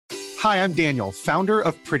Hi, I'm Daniel, founder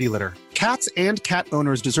of Pretty Litter. Cats and cat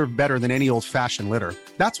owners deserve better than any old-fashioned litter.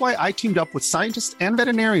 That's why I teamed up with scientists and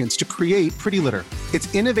veterinarians to create Pretty Litter. Its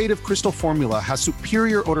innovative crystal formula has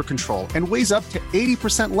superior odor control and weighs up to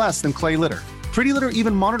 80% less than clay litter. Pretty Litter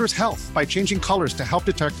even monitors health by changing colors to help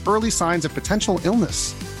detect early signs of potential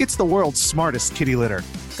illness. It's the world's smartest kitty litter.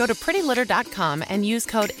 Go to prettylitter.com and use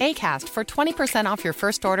code ACAST for 20% off your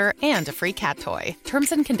first order and a free cat toy.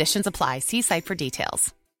 Terms and conditions apply. See site for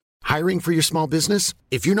details. Hiring for your small business?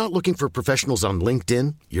 If you're not looking for professionals on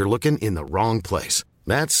LinkedIn, you're looking in the wrong place.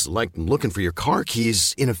 That's like looking for your car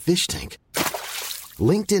keys in a fish tank.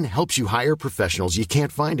 LinkedIn helps you hire professionals you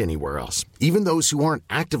can't find anywhere else, even those who aren't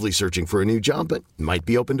actively searching for a new job but might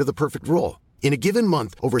be open to the perfect role. In a given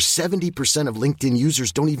month, over 70% of LinkedIn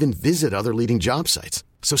users don't even visit other leading job sites.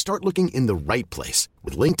 So start looking in the right place.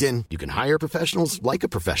 With LinkedIn, you can hire professionals like a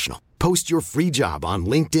professional. Post your free job on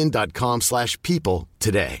linkedin.com/people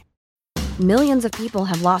today. Millions of people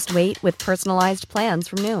have lost weight with personalized plans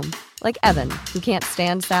from Noom. Like Evan, who can't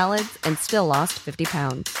stand salads and still lost 50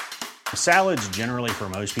 pounds. Salads generally for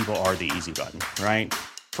most people are the easy button, right?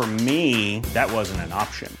 For me, that wasn't an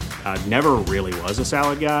option. I never really was a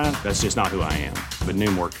salad guy. That's just not who I am. But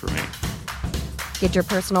Noom worked for me. Get your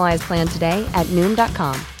personalized plan today at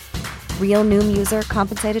Noom.com. Real Noom user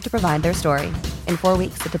compensated to provide their story. In 4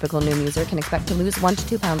 weeks, the typical Noom user can expect to lose 1 to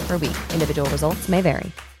 2 pounds per week. Individual results may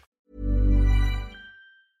vary.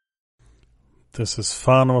 This is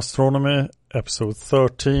Fan of Astronomy, episode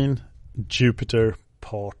 13, Jupiter,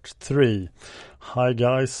 part 3. Hi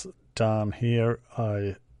guys, Dan here.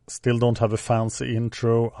 I still don't have a fancy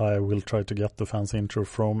intro. I will try to get the fancy intro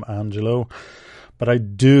from Angelo. But I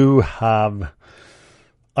do have,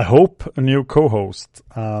 I hope, a new co-host.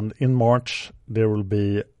 And in March, there will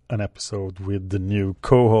be an episode with the new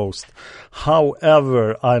co-host.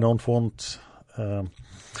 However, I don't want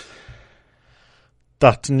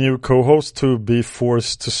that new co-host to be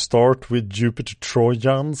forced to start with Jupiter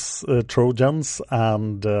Trojans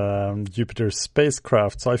and Jupiter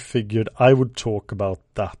spacecraft. So I figured I would talk about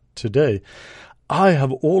that today. I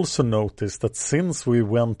have also noticed that since we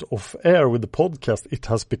went off air with the podcast, it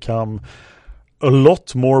has become a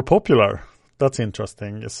lot more popular. That's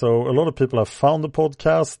interesting. So a lot of people have found the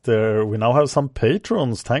podcast. We now have some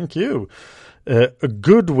patrons. Thank you. A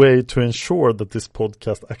good way to ensure that this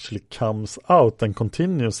podcast actually comes out and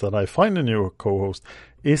continues, that I find a new co-host,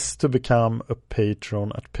 is to become a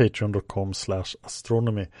patron at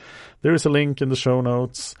patreon.com/astronomy. There is a link in the show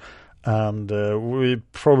notes, and we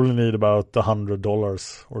probably need about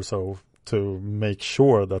 $100 or so to make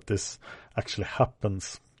sure that this actually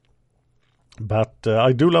happens. But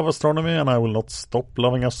I do love astronomy, and I will not stop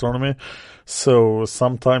loving astronomy. So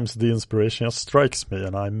sometimes the inspiration just strikes me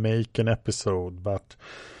and I make an episode. But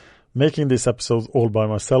making this episode all by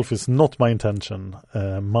myself is not my intention.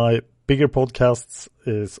 My bigger podcasts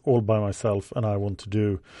is all by myself, and I want to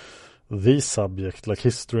do these subjects like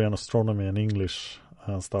history and astronomy and English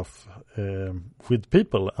and stuff with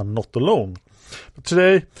people and not alone. But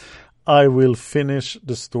today I will finish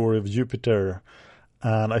the story of Jupiter.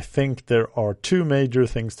 And I think there are two major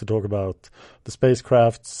things to talk about: the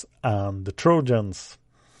spacecrafts and the Trojans.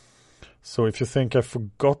 So if you think I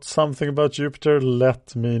forgot something about Jupiter,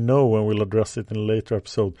 let me know and we'll address it in a later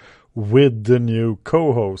episode with the new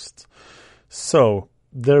co-host. So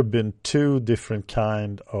there have been two different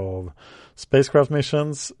kind of spacecraft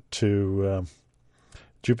missions to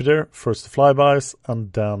Jupiter. First the flybys,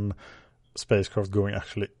 and then spacecraft going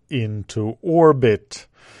actually into orbit.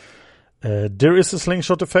 There is a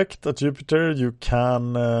slingshot effect at Jupiter. You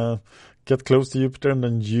can get close to Jupiter and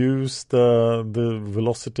then use the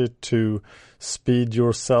velocity to speed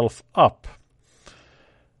yourself up.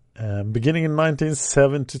 Beginning in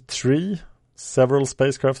 1973, several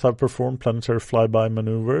spacecraft have performed planetary flyby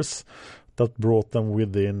maneuvers that brought them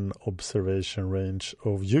within observation range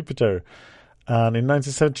of Jupiter. And in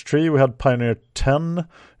 1973, we had Pioneer 10.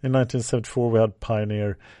 In 1974, we had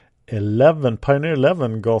Pioneer 11. Pioneer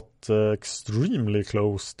 11 got extremely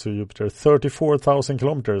close to Jupiter, 34,000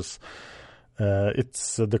 kilometers.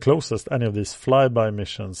 It's the closest any of these flyby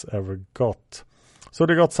missions ever got. So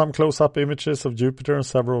they got some close-up images of Jupiter and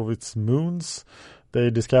several of its moons.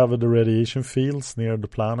 They discovered the radiation fields near the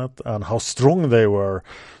planet and how strong they were,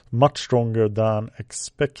 much stronger than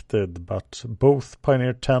expected. But both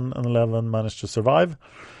Pioneer 10 and 11 managed to survive.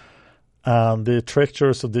 And the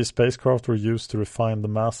trajectories of these spacecraft were used to refine the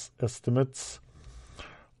mass estimates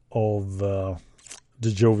of the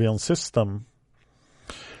Jovian system.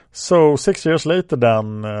 So 6 years later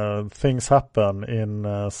then, things happen. In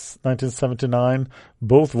 1979,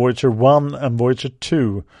 both Voyager 1 and Voyager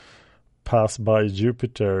 2 pass by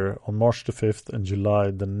Jupiter on March the 5th and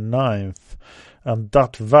July the 9th. And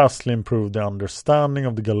that vastly improved the understanding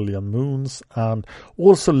of the Galilean moons and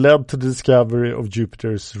also led to the discovery of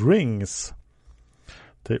Jupiter's rings.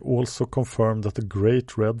 They also confirmed that the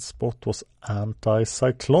Great Red Spot was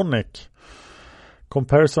anticyclonic.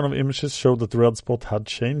 Comparison of images showed that the red spot had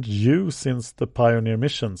changed hue since the Pioneer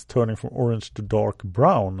missions, turning from orange to dark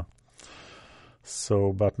brown.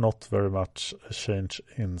 So, but not very much a change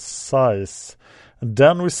in size. And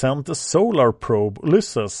then we sent a solar probe,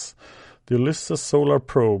 Ulysses. The Ulysses solar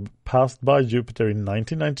probe passed by Jupiter in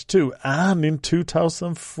 1992 and in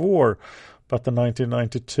 2004, but the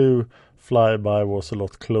 1992 flyby was a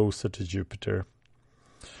lot closer to Jupiter.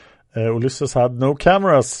 Ulysses had no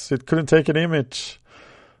cameras. It couldn't take an image.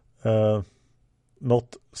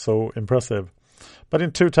 Not so impressive. But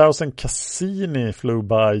in 2000, Cassini flew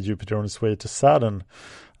by Jupiter on its way to Saturn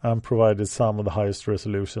and provided some of the highest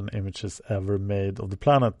resolution images ever made of the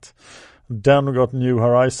planet. Then we got New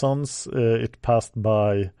Horizons. It passed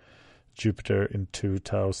by Jupiter in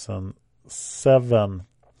 2007.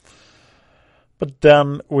 But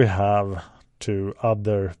then we have two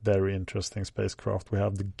other very interesting spacecraft. We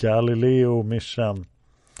have the Galileo mission.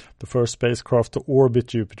 The first spacecraft to orbit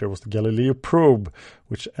Jupiter was the Galileo probe,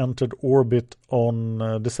 which entered orbit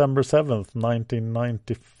on December 7th,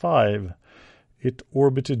 1995. It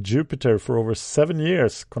orbited Jupiter for over 7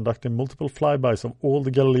 years, conducting multiple flybys of all the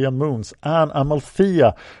Galilean moons and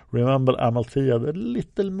Amalthea. Remember Amalthea, the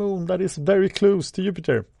little moon that is very close to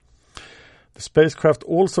Jupiter. The spacecraft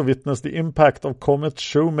also witnessed the impact of comet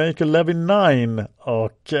Shoemaker-Levy 9.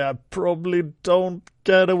 Okay, probably don't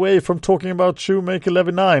get away from talking about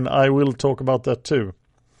Shoemaker-Levy 9. I will talk about that too.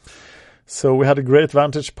 So we had a great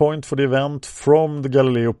vantage point for the event from the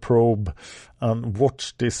Galileo probe and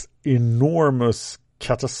watched this enormous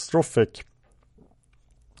catastrophic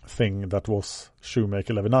thing that was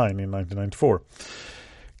Shoemaker-Levy 9 in 1994.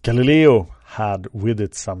 Galileo had with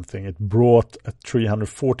it something. It brought a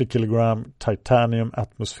 340 kilogram titanium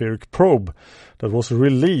atmospheric probe that was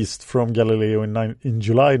released from Galileo in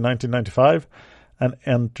July 1995 and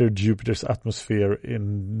entered Jupiter's atmosphere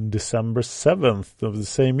in December 7th of the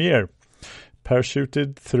same year.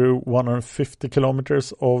 Parachuted through 150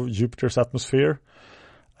 kilometers of Jupiter's atmosphere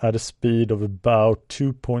at a speed of about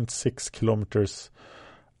 2.6 kilometers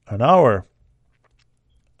an hour.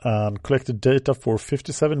 And collected data for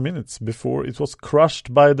 57 minutes before it was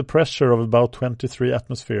crushed by the pressure of about 23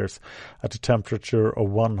 atmospheres at a temperature of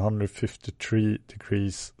 153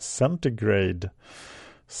 degrees centigrade.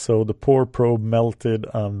 So the poor probe melted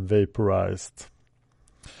and vaporized.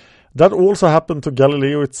 That also happened to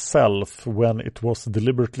Galileo itself when it was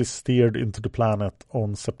deliberately steered into the planet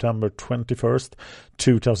on September 21st,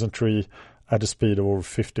 2003 at a speed of over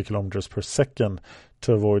 50 kilometers per second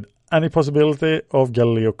to avoid any possibility of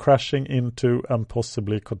Galileo crashing into and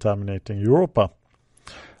possibly contaminating Europa,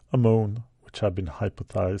 a moon which had been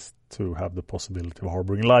hypothesized to have the possibility of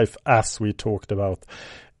harboring life, as we talked about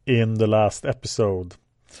in the last episode.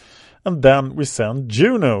 And then we sent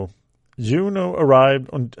Juno. Juno arrived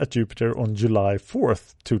at Jupiter on July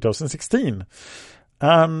 4th, 2016.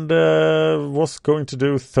 And was going to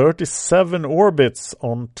do 37 orbits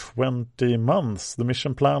on 20 months. The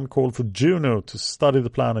mission plan called for Juno to study the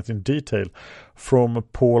planet in detail from a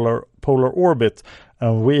polar orbit.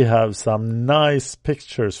 And we have some nice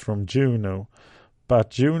pictures from Juno. But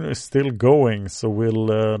Juno is still going, so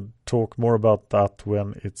we'll talk more about that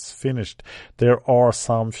when it's finished. There are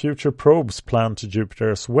some future probes planned to Jupiter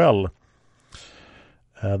as well.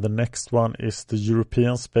 The next one is the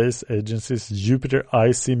European Space Agency's Jupiter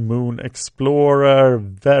Icy Moon Explorer,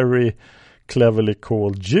 very cleverly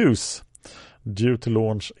called JUICE, due to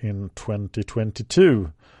launch in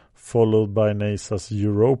 2022, followed by NASA's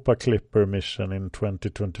Europa Clipper mission in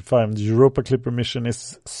 2025. The Europa Clipper mission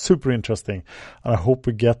is super interesting, and I hope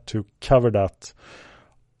we get to cover that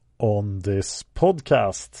on this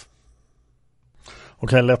podcast.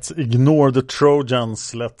 Okay, let's ignore the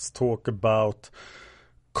Trojans. Let's talk about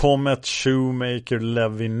Comet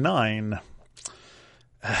Shoemaker-Levy 9.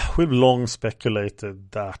 We've long speculated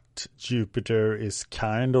that Jupiter is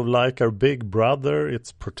kind of like our big brother.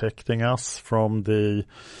 It's protecting us from the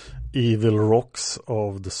evil rocks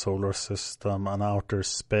of the solar system and outer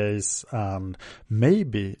space, and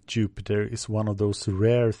maybe Jupiter is one of those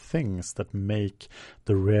rare things that make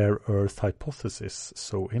the rare Earth hypothesis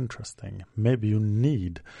so interesting. Maybe you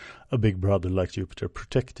need a big brother like Jupiter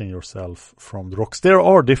protecting yourself from the rocks. There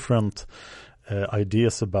are different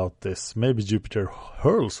ideas about this. Maybe Jupiter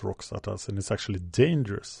hurls rocks at us and it's actually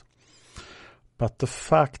dangerous. but the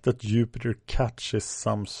fact that Jupiter catches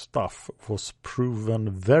some stuff was proven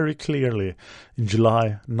very clearly in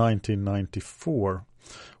July 1994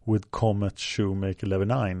 with comet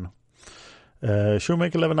Shoemaker-Levy-9.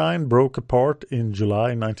 Shoemaker-Levy-9 broke apart in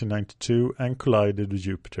July 1992 and collided with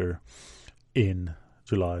Jupiter in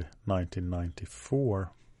July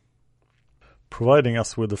 1994, providing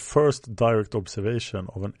us with the first direct observation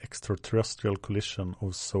of an extraterrestrial collision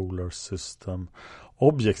of solar system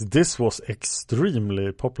objects. This was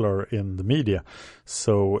extremely popular in the media,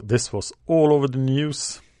 so this was all over the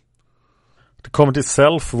news. The comet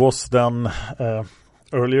itself was then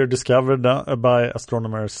earlier discovered by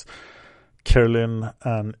astronomers Caroline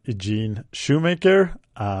and Eugene Shoemaker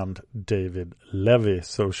and David Levy.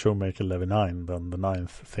 So Shoemaker-Levy-9, then the ninth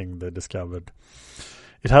thing they discovered.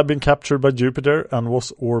 It had been captured by Jupiter and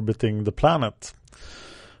was orbiting the planet.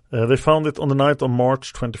 They found it on the night of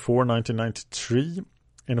March 24, 1993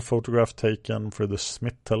 in a photograph taken through the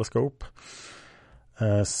Smith telescope.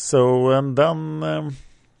 And then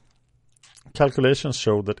calculations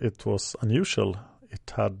showed that it was unusual.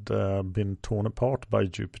 It had been torn apart by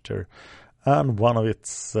Jupiter, and one of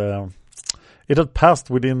its it had passed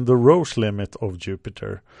within the Roche limit of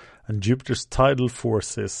Jupiter, and Jupiter's tidal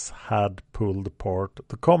forces had pulled apart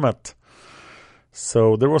the comet.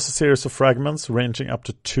 So there was a series of fragments ranging up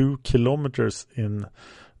to 2 kilometers in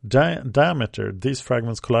diameter. These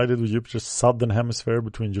fragments collided with Jupiter's southern hemisphere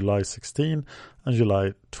between July 16 and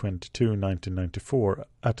July 22, 1994,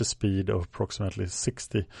 at a speed of approximately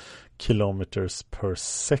 60 kilometers per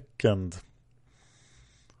second.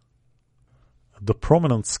 The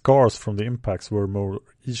prominent scars from the impacts were more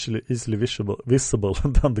easily visible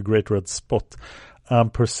than the Great Red Spot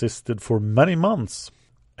and persisted for many months.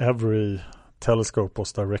 Every telescope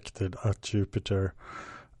was directed at Jupiter,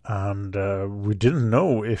 and we didn't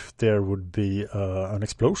know if there would be an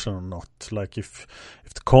explosion or not. Like if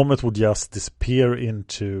the comet would just disappear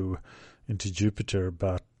into Jupiter,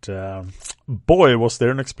 but boy, was there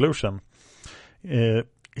an explosion.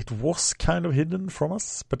 It was kind of hidden from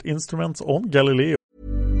us, but instruments on Galileo.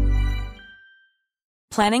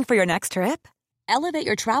 Planning for your next trip? Elevate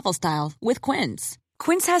your travel style with Quince.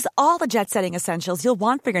 Quince has all the jet-setting essentials you'll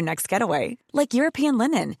want for your next getaway, like European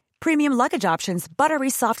linen, premium luggage options, buttery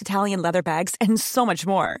soft Italian leather bags, and so much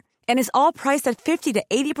more. And is all priced at 50 to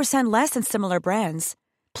 80% less than similar brands.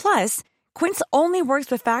 Plus, Quince only works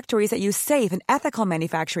with factories that use safe and ethical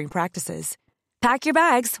manufacturing practices. Pack your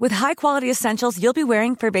bags with high-quality essentials you'll be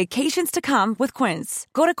wearing for vacations to come with Quince.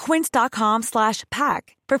 Go to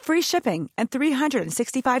quince.com/pack for free shipping and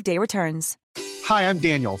 365-day returns. Hi, I'm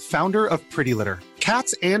Daniel, founder of Pretty Litter.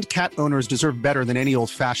 Cats and cat owners deserve better than any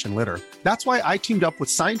old-fashioned litter. That's why I teamed up with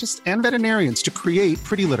scientists and veterinarians to create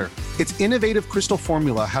Pretty Litter. Its innovative crystal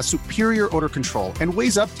formula has superior odor control and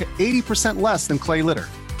weighs up to 80% less than clay litter.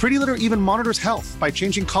 Pretty Litter even monitors health by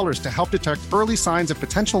changing colors to help detect early signs of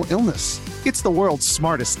potential illness. It's the world's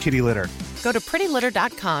smartest kitty litter. Go to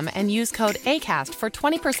prettylitter.com and use code ACAST for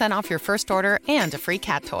 20% off your first order and a free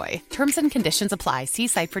cat toy. Terms and conditions apply. See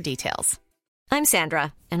site for details. I'm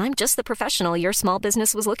Sandra, and I'm just the professional your small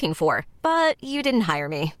business was looking for. But you didn't hire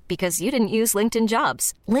me because you didn't use LinkedIn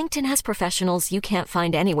Jobs. LinkedIn has professionals you can't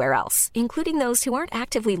find anywhere else, including those who aren't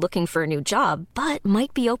actively looking for a new job, but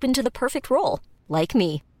might be open to the perfect role, like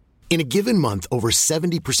me. In a given month, over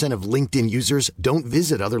 70% of LinkedIn users don't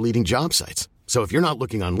visit other leading job sites. So if you're not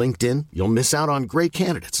looking on LinkedIn, you'll miss out on great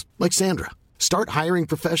candidates like Sandra. Start hiring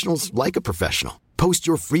professionals like a professional. Post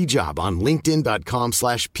your free job on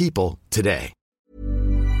linkedin.com/people today.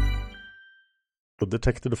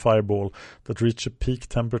 Detected a fireball that reached a peak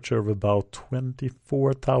temperature of about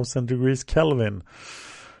 24,000 degrees Kelvin.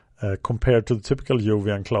 Compared to the typical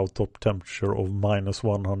Jovian cloud top temperature of minus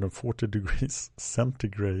 140 degrees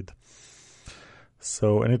centigrade.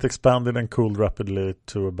 So, and it expanded and cooled rapidly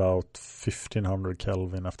to about 1500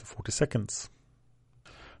 Kelvin after 40 seconds.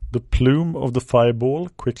 The plume of the fireball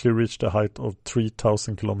quickly reached a height of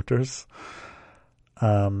 3,000 kilometers,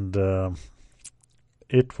 and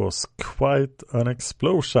it was quite an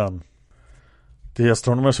explosion. The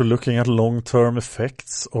astronomers were looking at long-term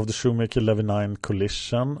effects of the Shoemaker-Levy-9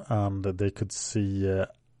 collision, and they could see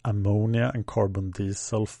ammonia and carbon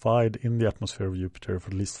disulfide in the atmosphere of Jupiter for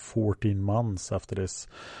at least 14 months after this.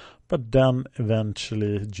 But then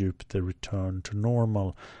eventually Jupiter returned to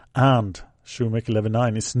normal, and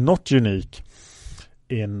Shoemaker-Levy-9 is not unique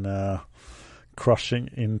in crushing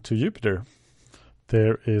into Jupiter.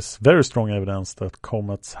 There is very strong evidence that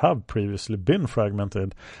comets have previously been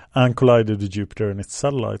fragmented and collided with Jupiter and its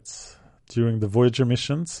satellites. During the Voyager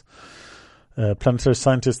missions, planetary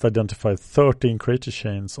scientists identified 13 crater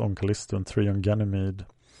chains on Callisto and 3 on Ganymede.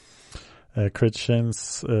 Crater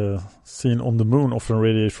chains seen on the moon often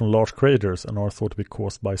radiate from large craters and are thought to be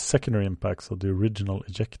caused by secondary impacts of the original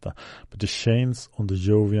ejecta, but the chains on the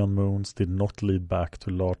Jovian moons did not lead back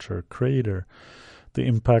to larger crater. The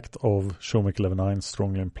impact of Shoemaker 11-9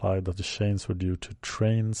 strongly implied that the chains were due to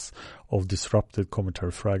trains of disrupted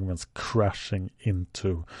cometary fragments crashing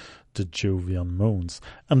into the Jovian moons.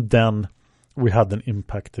 And then we had an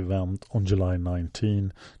impact event on July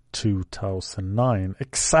 19, 2009,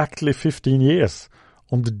 exactly 15 years,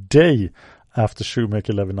 on the day after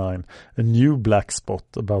Shoemaker 11-9, a new black spot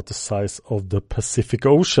about the size of the Pacific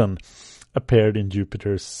Ocean appeared in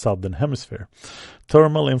Jupiter's southern hemisphere.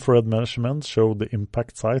 Thermal infrared measurements showed the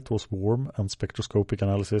impact site was warm, and spectroscopic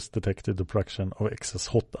analysis detected the production of excess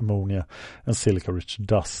hot ammonia and silica-rich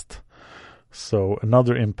dust. So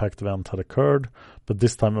another impact event had occurred, but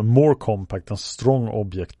this time a more compact and strong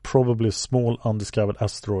object, probably a small undiscovered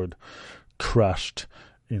asteroid, crashed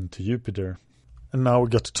into Jupiter. And now we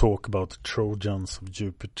got to talk about the Trojans of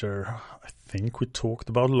Jupiter. I think we talked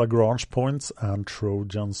about Lagrange points and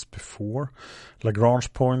Trojans before.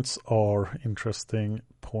 Lagrange points are interesting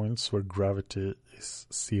points where gravity is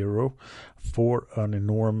zero. For an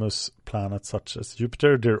enormous planet such as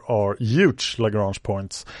Jupiter, there are huge Lagrange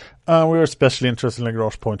points. We're especially interested in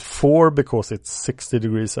Lagrange point 4 because it's 60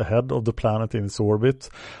 degrees ahead of the planet in its orbit,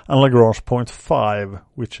 and Lagrange point 5,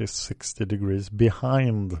 which is 60 degrees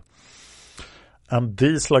behind. And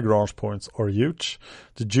these Lagrange points are huge.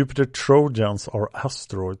 The Jupiter Trojans are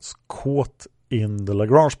asteroids caught in the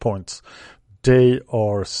Lagrange points. They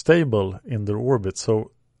are stable in their orbit.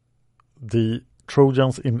 So the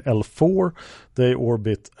Trojans in L4, they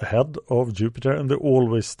orbit ahead of Jupiter and they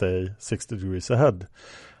always stay 60 degrees ahead.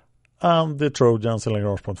 And the Trojans in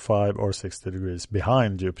Lagrange point 5 are 60 degrees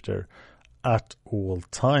behind Jupiter at all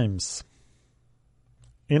times.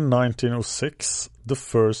 In 1906, the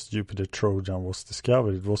first Jupiter Trojan was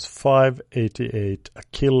discovered. It was 588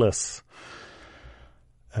 Achilles.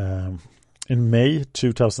 In May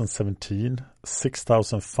 2017,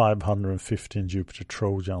 6,515 Jupiter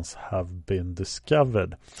Trojans have been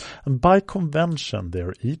discovered. And by convention, they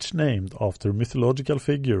are each named after a mythological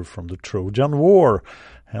figure from the Trojan War,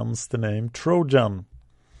 hence the name Trojan.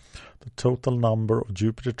 The total number of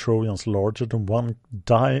Jupiter Trojans larger than 1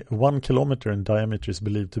 kilometer in diameter is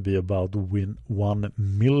believed to be about 1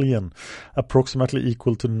 million, approximately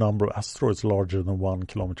equal to the number of asteroids larger than 1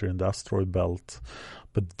 kilometer in the asteroid belt.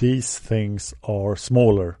 But these things are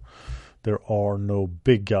smaller. There are no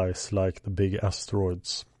big guys like the big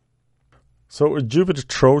asteroids. So a Jupiter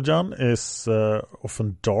Trojan is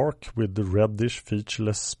often dark with the reddish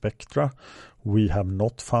featureless spectra. We have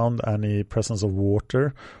not found any presence of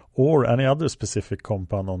water or any other specific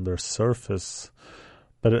compound on their surface,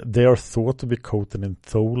 but they are thought to be coated in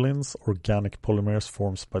tholins, organic polymers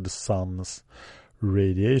formed by the sun's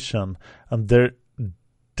radiation, and their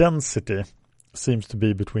density seems to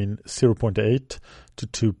be between 0.8 to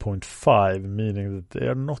 2.5, meaning that they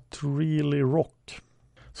are not really rock.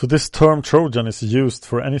 So this term Trojan is used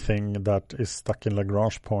for anything that is stuck in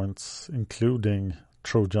Lagrange points, including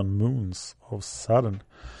Trojan moons of Saturn.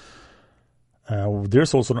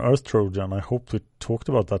 There's also an Earth Trojan. I hope we talked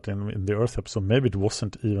about that in the Earth episode. Maybe it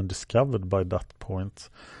wasn't even discovered by that point.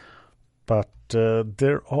 But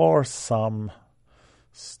there are some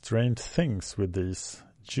strange things with these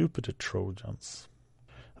Jupiter Trojans.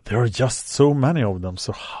 There are just so many of them.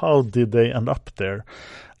 So how did they end up there?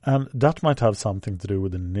 And that might have something to do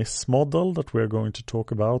with the NIS model that we're going to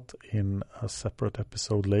talk about in a separate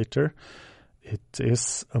episode later. It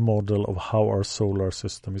is a model of how our solar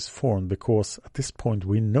system is formed, because at this point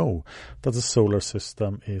we know that the solar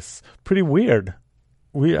system is pretty weird.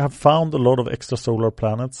 We have found a lot of extrasolar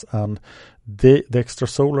planets, and the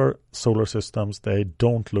extrasolar solar systems, they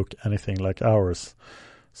don't look anything like ours.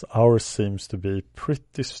 So ours seems to be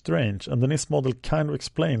pretty strange. And the NIS model kind of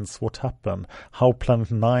explains what happened, how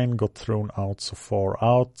Planet 9 got thrown out so far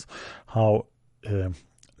out, how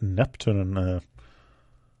Neptune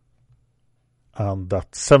and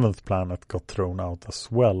that seventh planet got thrown out as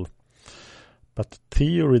well. But the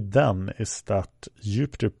theory then is that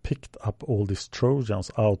Jupiter picked up all these Trojans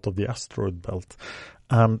out of the asteroid belt.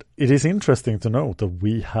 And it is interesting to note that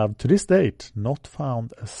we have to this date not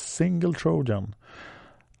found a single Trojan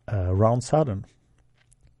around Saturn.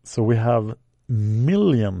 So we have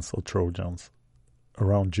millions of Trojans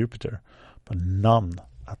around Jupiter, but none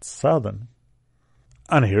at Saturn.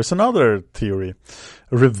 And here's another theory,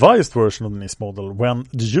 a revised version of the NIS model, when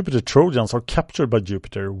the Jupiter Trojans are captured by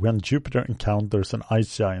Jupiter when Jupiter encounters an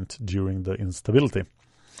ice giant during the instability.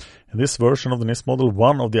 In this version of the NIS model,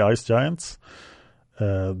 one of the ice giants,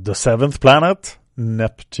 the seventh planet,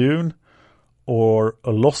 Neptune, or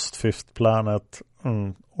a lost fifth planet,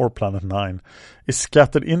 or planet 9, is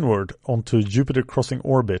scattered inward onto Jupiter crossing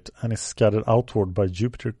orbit and is scattered outward by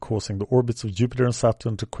Jupiter, causing the orbits of Jupiter and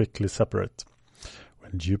Saturn to quickly separate.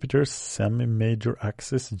 When Jupiter's semi-major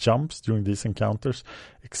axis jumps during these encounters,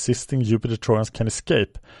 existing Jupiter Trojans can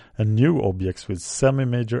escape, and new objects with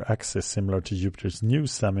semi-major axis similar to Jupiter's new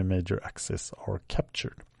semi-major axis are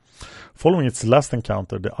captured. Following its last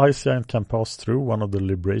encounter, the ice giant can pass through one of the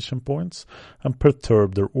liberation points and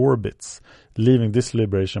perturb their orbits, leaving this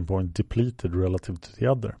liberation point depleted relative to the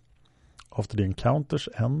other. After the encounters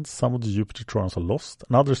end, some of the Jupiter Trojans are lost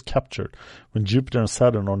and others captured when Jupiter and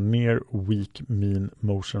Saturn are near weak mean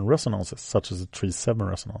motion resonances, such as the 3-7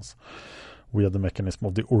 resonance. We have the mechanism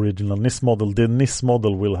of the original NIS model. The NIS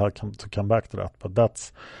model will have to come back to that, but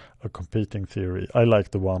that's a competing theory. I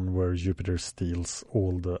like the one where Jupiter steals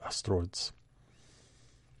all the asteroids.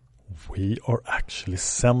 We are actually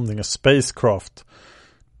sending a spacecraft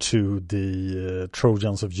to the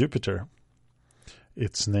Trojans of Jupiter.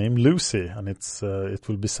 It's named Lucy, and it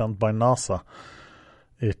will be sent by NASA.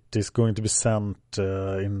 It is going to be sent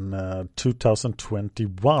in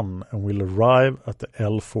 2021 and will arrive at the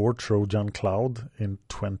L4 Trojan cloud in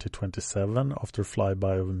 2027 after a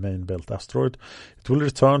flyby of a main belt asteroid. It will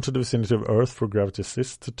return to the vicinity of Earth for gravity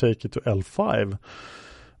assist to take it to L5,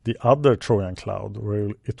 the other Trojan cloud,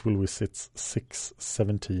 where it will visit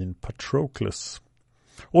 617 Patroclus.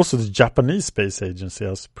 Also, the Japanese Space Agency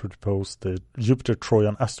has proposed the Jupiter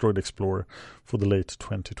Trojan Asteroid Explorer for the late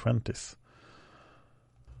 2020s.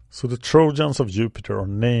 So the Trojans of Jupiter are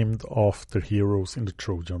named after heroes in the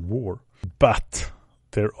Trojan War. But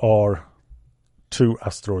there are 2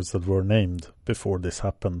 asteroids that were named before this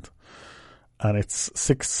happened. And it's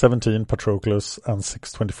 617 Patroclus and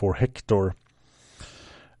 624 Hector.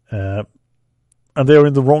 And they are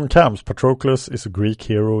in the wrong camps. Patroclus is a Greek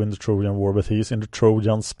hero in the Trojan War, but he is in the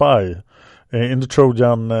Trojan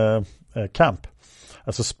camp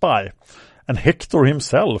as a spy. And Hector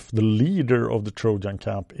himself, the leader of the Trojan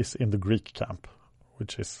camp, is in the Greek camp,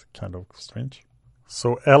 which is kind of strange.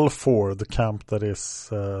 So L4, the camp that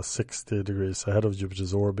is 60 degrees ahead of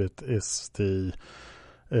Jupiter's orbit, is the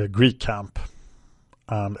Greek camp,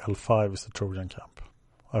 and L5 is the Trojan camp.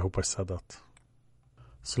 I hope I said that.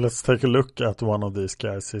 So let's take a look at one of these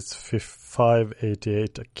guys. It's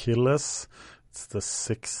 588 Achilles. It's the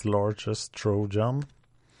 6th largest Trojan.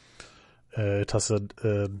 It has a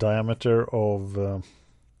diameter of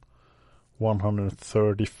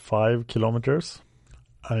 135 kilometers.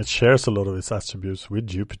 And it shares a lot of its attributes with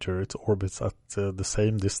Jupiter. It orbits at the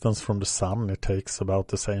same distance from the Sun. It takes about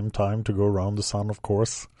the same time to go around the Sun, of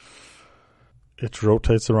course. It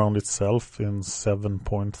rotates around itself in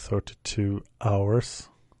 7.32 hours.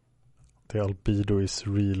 The albedo is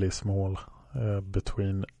really small,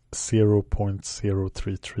 between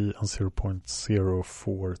 0.033 and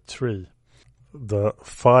 0.043. The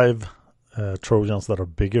 5 Trojans that are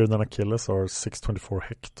bigger than Achilles are 624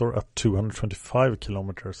 Hector at 225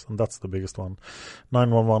 kilometers, and that's the biggest one.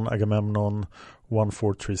 911 Agamemnon,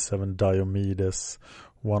 1437 Diomedes,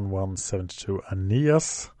 1172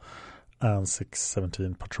 Aeneas, and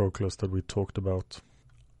 617 Patroclus that we talked about.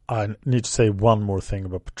 I need to say one more thing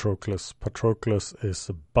about Patroclus. Patroclus is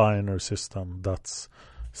a binary system that's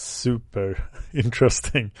super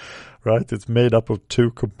interesting, right? It's made up of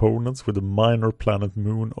 2 components with a minor planet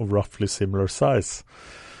moon of roughly similar size.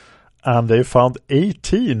 And they found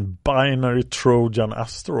 18 binary Trojan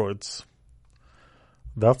asteroids.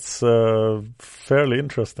 That's fairly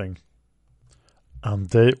interesting. And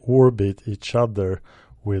they orbit each other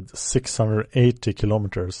with 680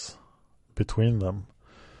 kilometers between them.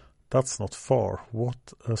 That's not far.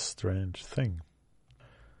 What a strange thing.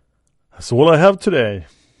 That's all I have today.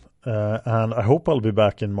 And I hope I'll be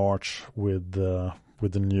back in March with a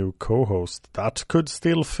new co-host. That could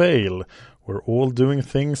still fail. We're all doing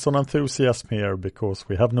things on enthusiasm here because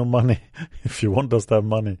we have no money. If you want us to have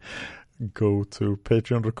money, go to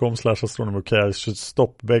patreon.com/astronomy. Okay, I should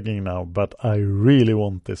stop begging now, but I really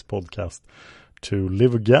want this podcast to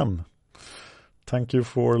live again. Thank you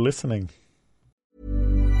for listening.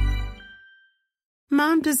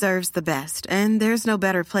 Mom deserves the best, and there's no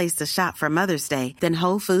better place to shop for Mother's Day than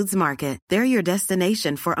Whole Foods Market. They're your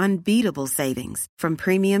destination for unbeatable savings, from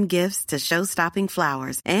premium gifts to show-stopping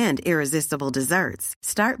flowers and irresistible desserts.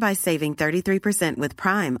 Start by saving 33% with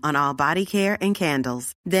Prime on all body care and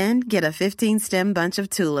candles. Then get a 15-stem bunch of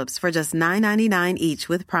tulips for just $9.99 each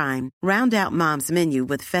with Prime. Round out Mom's menu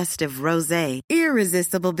with festive rosé,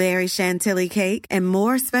 irresistible berry chantilly cake, and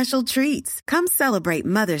more special treats. Come celebrate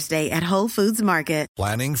Mother's Day at Whole Foods Market.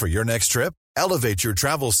 Planning for your next trip? Elevate your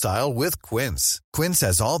travel style with Quince. Quince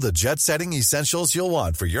has all the jet-setting essentials you'll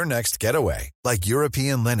want for your next getaway, like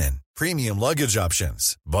European linen, premium luggage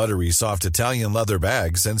options, buttery soft Italian leather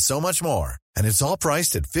bags, and so much more. And it's all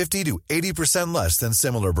priced at 50 to 80% less than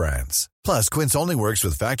similar brands. Plus, Quince only works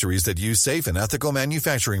with factories that use safe and ethical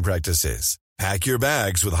manufacturing practices. Pack your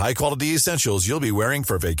bags with high-quality essentials you'll be wearing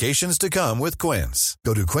for vacations to come with Quince.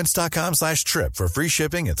 Go to quince.com/trip for free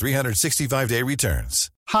shipping and 365-day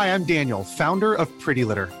returns. Hi, I'm Daniel, founder of Pretty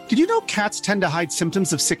Litter. Did you know cats tend to hide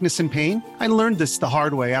symptoms of sickness and pain? I learned this the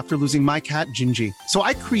hard way after losing my cat, Gingy. So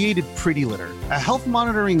I created Pretty Litter, a health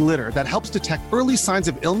monitoring litter that helps detect early signs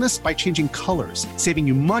of illness by changing colors, saving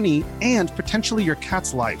you money and potentially your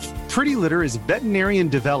cat's life. Pretty Litter is veterinarian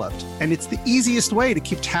developed, and it's the easiest way to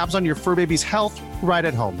keep tabs on your fur baby's health right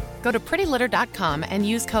at home. Go to prettylitter.com and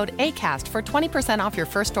use code ACAST for 20% off your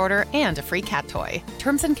first order and a free cat toy.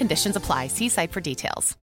 Terms and conditions apply. See site for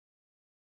details.